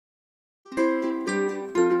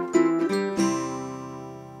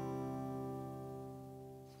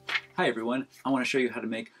Hi everyone, I want to show you how to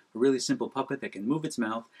make a really simple puppet that can move its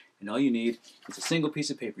mouth, and all you need is a single piece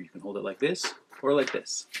of paper. You can hold it like this or like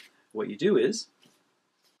this. What you do is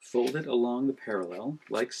fold it along the parallel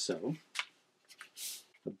like so,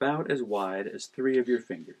 about as wide as 3 of your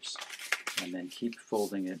fingers, and then keep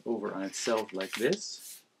folding it over on itself like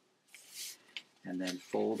this, and then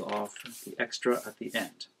fold off the extra at the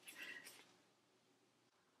end.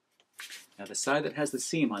 Now the side that has the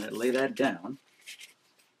seam on it, lay that down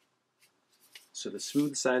so the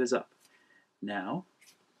smooth side is up. Now,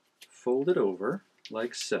 fold it over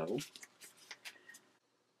like so.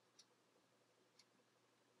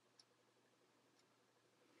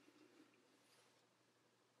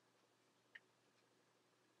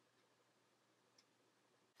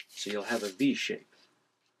 So you'll have a V shape.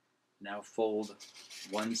 Now fold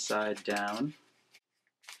one side down.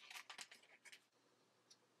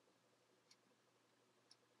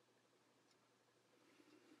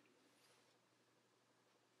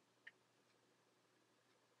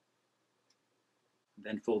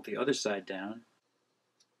 Then fold the other side down.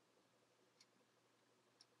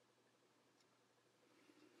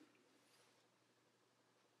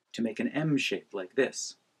 To make an M shape like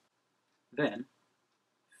this. Then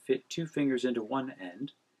fit 2 fingers into one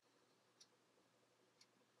end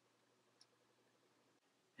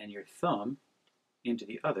and your thumb into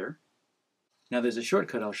the other. Now there's a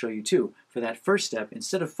shortcut I'll show you too. For that first step,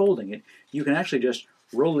 instead of folding it, you can actually just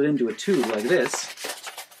roll it into a tube like this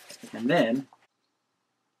and then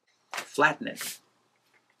flatten it.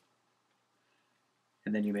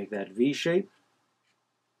 And then you make that V shape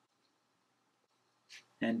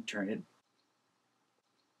and turn it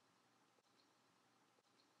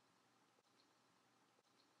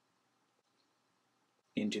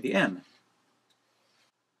into the M.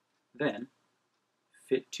 Then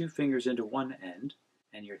fit 2 fingers into one end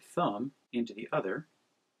and your thumb into the other,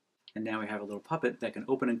 and now we have a little puppet that can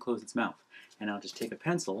open and close its mouth. And I'll just take a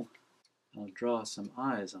pencil, I'll draw some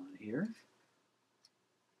eyes on here.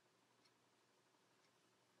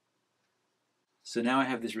 So now I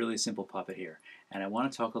have this really simple puppet here, and I want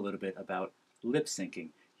to talk a little bit about lip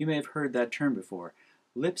syncing. You may have heard that term before.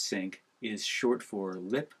 Lip sync is short for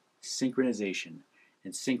lip synchronization,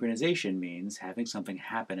 and synchronization means having something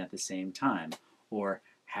happen at the same time, or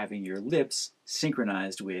having your lips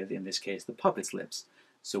synchronized with, in this case, the puppet's lips.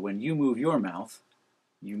 So when you move your mouth,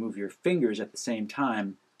 you move your fingers at the same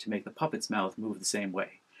time to make the puppet's mouth move the same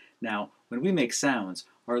way. Now, when we make sounds,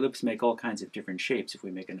 our lips make all kinds of different shapes. If we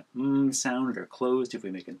make an sound, they're closed. If we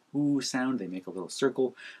make an ooh sound, they make a little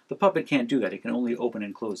circle. The puppet can't do that. It can only open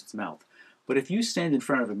and close its mouth. But if you stand in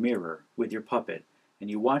front of a mirror with your puppet, and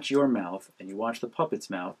you watch your mouth, and you watch the puppet's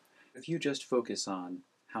mouth, if you just focus on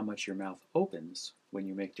how much your mouth opens when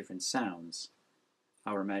you make different sounds,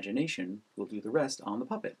 our imagination will do the rest on the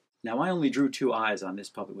puppet. Now I only drew 2 eyes on this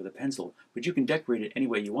puppet with a pencil, but you can decorate it any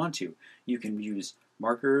way you want to. You can use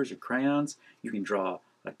markers or crayons, you can draw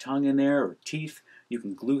a tongue in there or teeth, you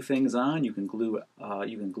can glue things on, you can glue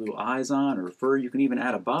eyes on or fur, you can even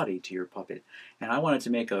add a body to your puppet. And I wanted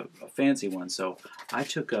to make a fancy one, so I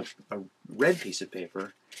took a red piece of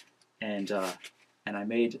paper and I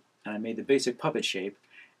made the basic puppet shape,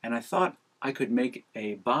 and I thought I could make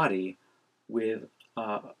a body with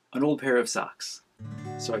an old pair of socks.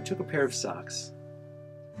 So I took a pair of socks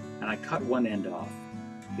and I cut one end off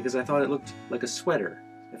because I thought it looked like a sweater.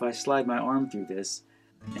 If I slide my arm through this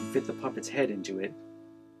and fit the puppet's head into it,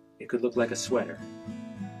 it could look like a sweater.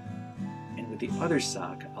 And with the other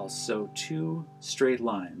sock, I'll sew 2 straight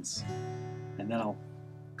lines, and then I'll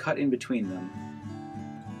cut in between them,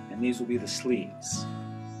 and these will be the sleeves.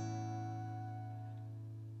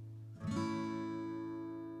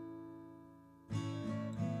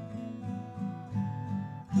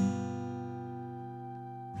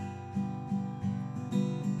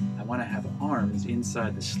 I want to have arms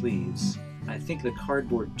inside the sleeves. I think the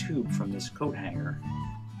cardboard tube from this coat hanger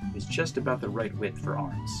is just about the right width for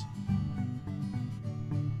arms.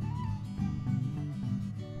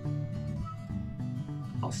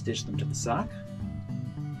 I'll stitch them to the sock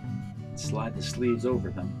and slide the sleeves over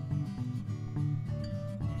them.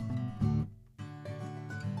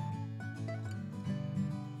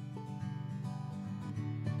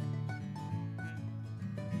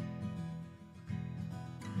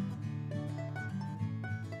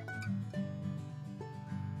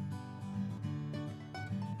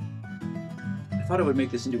 I thought I would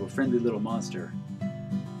make this into a friendly little monster,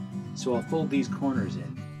 so I'll fold these corners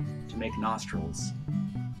in to make nostrils.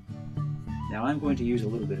 Now I'm going to use a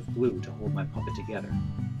little bit of glue to hold my puppet together.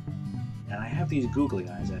 And I have these googly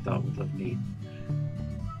eyes I thought would look neat.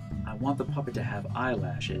 I want the puppet to have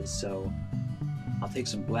eyelashes, so I'll take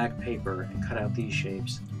some black paper and cut out these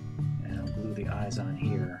shapes, and I'll glue the eyes on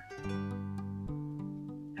here.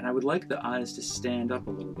 And I would like the eyes to stand up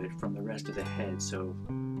a little bit from the rest of the head, so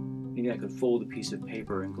maybe I could fold a piece of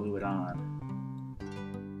paper and glue it on.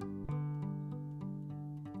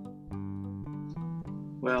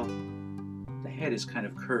 Well, the head is kind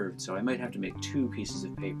of curved, so I might have to make 2 pieces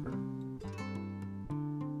of paper.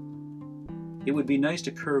 It would be nice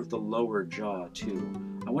to curve the lower jaw too.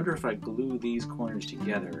 I wonder if I glue these corners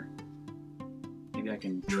together, maybe I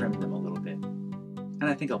can trim them a little bit. And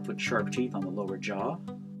I think I'll put sharp teeth on the lower jaw.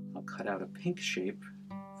 I'll cut out a pink shape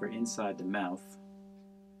for inside the mouth.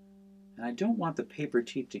 And I don't want the paper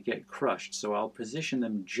teeth to get crushed, so I'll position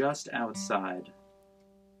them just outside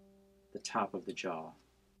the top of the jaw.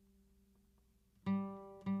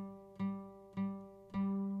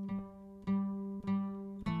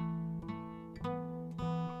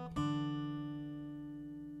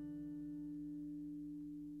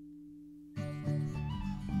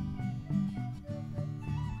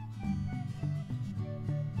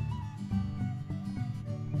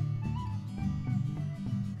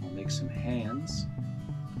 Make some hands.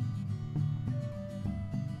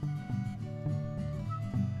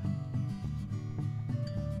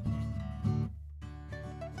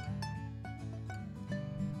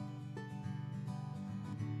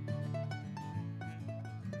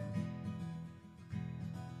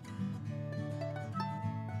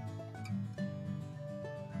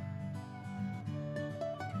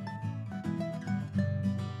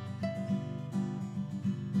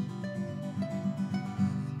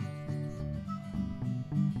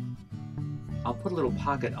 I'll put a little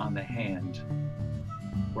pocket on the hand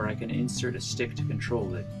where I can insert a stick to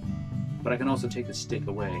control it, but I can also take the stick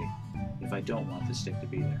away if I don't want the stick to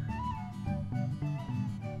be there.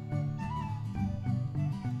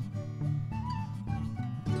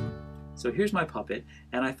 So here's my puppet,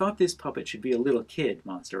 and I thought this puppet should be a little kid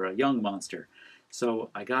monster, a young monster.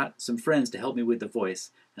 So I got some friends to help me with the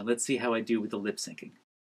voice, and let's see how I do with the lip syncing.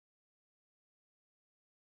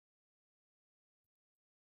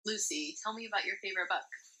 Lucy, tell me about your favorite book.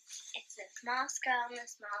 It's A Small Skull and a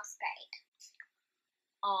Small Spade.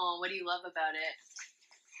 Oh, what do you love about it?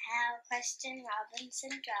 How Preston Robinson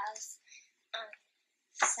draws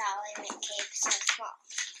Sally McCabe so small.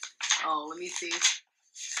 Oh, let me see.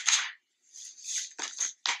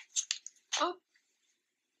 Oh,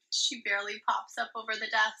 she barely pops up over the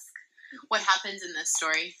desk. What happens in this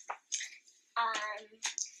story?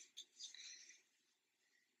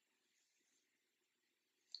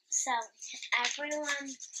 So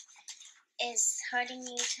everyone is hurting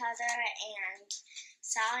each other, and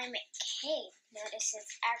Sally McCabe notices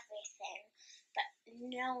everything, but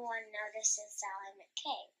no one notices Sally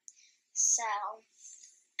McCabe. So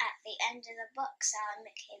at the end of the book, Sally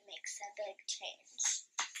McCabe makes a big change.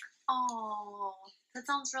 Oh, that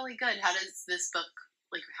sounds really good. How does this book,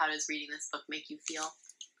 how does reading this book make you feel?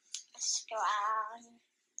 Strong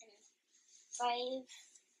and brave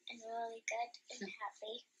and really good and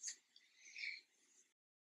happy.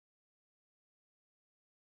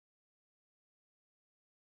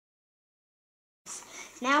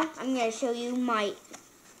 Now I'm going to show you my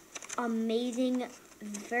amazing,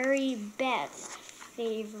 very best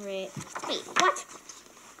favorite page. What?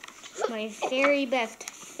 My very best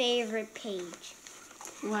favorite page.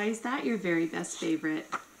 Why is that your very best favorite?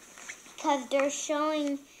 Because they're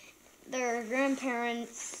showing their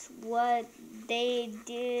grandparents what they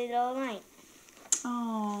did all night.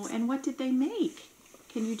 Oh, and what did they make?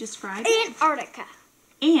 Can you describe it? Antarctica.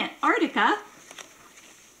 Antarctica?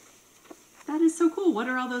 That is so cool. What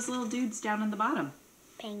are all those little dudes down in the bottom?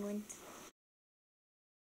 Penguins.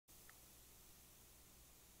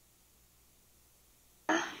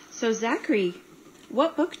 So Zachary,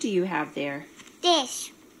 what book do you have there?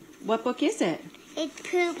 This. What book is it? It's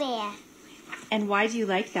Pooh Bear. And why do you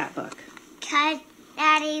like that book? Because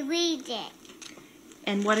Daddy reads it.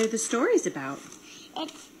 And what are the stories about?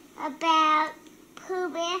 It's about Pooh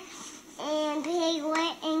Bear and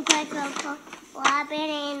Piglet and Coco, Robin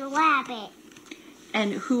and Rabbit.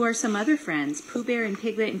 And who are some other friends? Pooh Bear and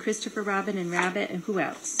Piglet and Christopher Robin and Rabbit, and who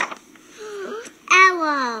else?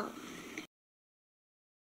 Owl.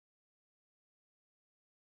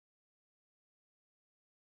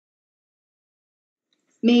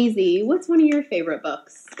 Maisie, what's one of your favorite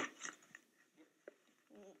books?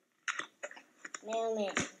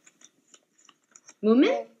 Moomin.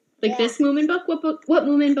 Moomin? Like Yeah. this Moomin book? What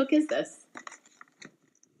Moomin book is this?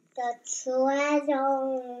 The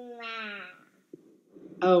Treasure Map.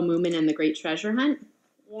 Oh, Moomin and the Great Treasure Hunt?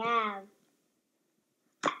 Yeah.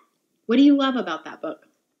 What do you love about that book?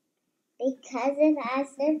 Because it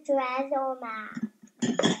has the treasure map.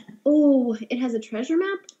 Oh, it has a treasure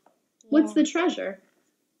map? What's the Yeah. treasure?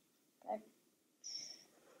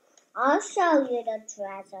 I'll show you the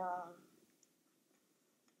treasure.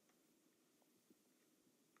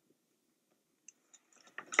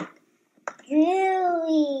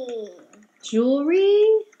 Jewelry. Jewelry?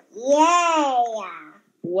 Yeah.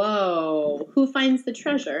 Whoa. Who finds the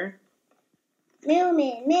treasure?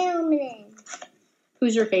 Milman.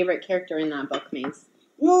 Who's your favorite character in that book, Maze?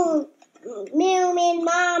 Milman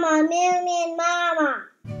Mama.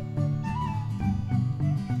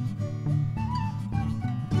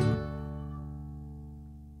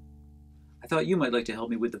 I thought you might like to help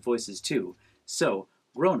me with the voices too. So,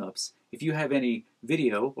 grown-ups, if you have any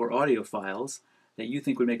video or audio files that you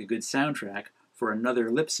think would make a good soundtrack for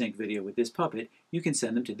another lip sync video with this puppet, you can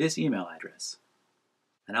send them to this email address.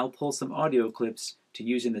 And I'll pull some audio clips to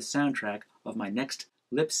use in the soundtrack of my next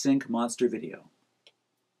lip sync monster video.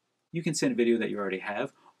 You can send a video that you already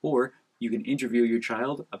have, or you can interview your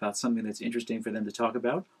child about something that's interesting for them to talk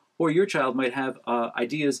about, or your child might have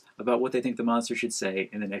ideas about what they think the monster should say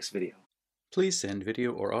in the next video. Please send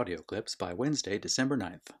video or audio clips by Wednesday, December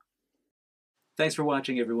 9th. Thanks for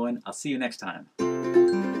watching, everyone. I'll see you next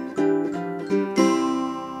time.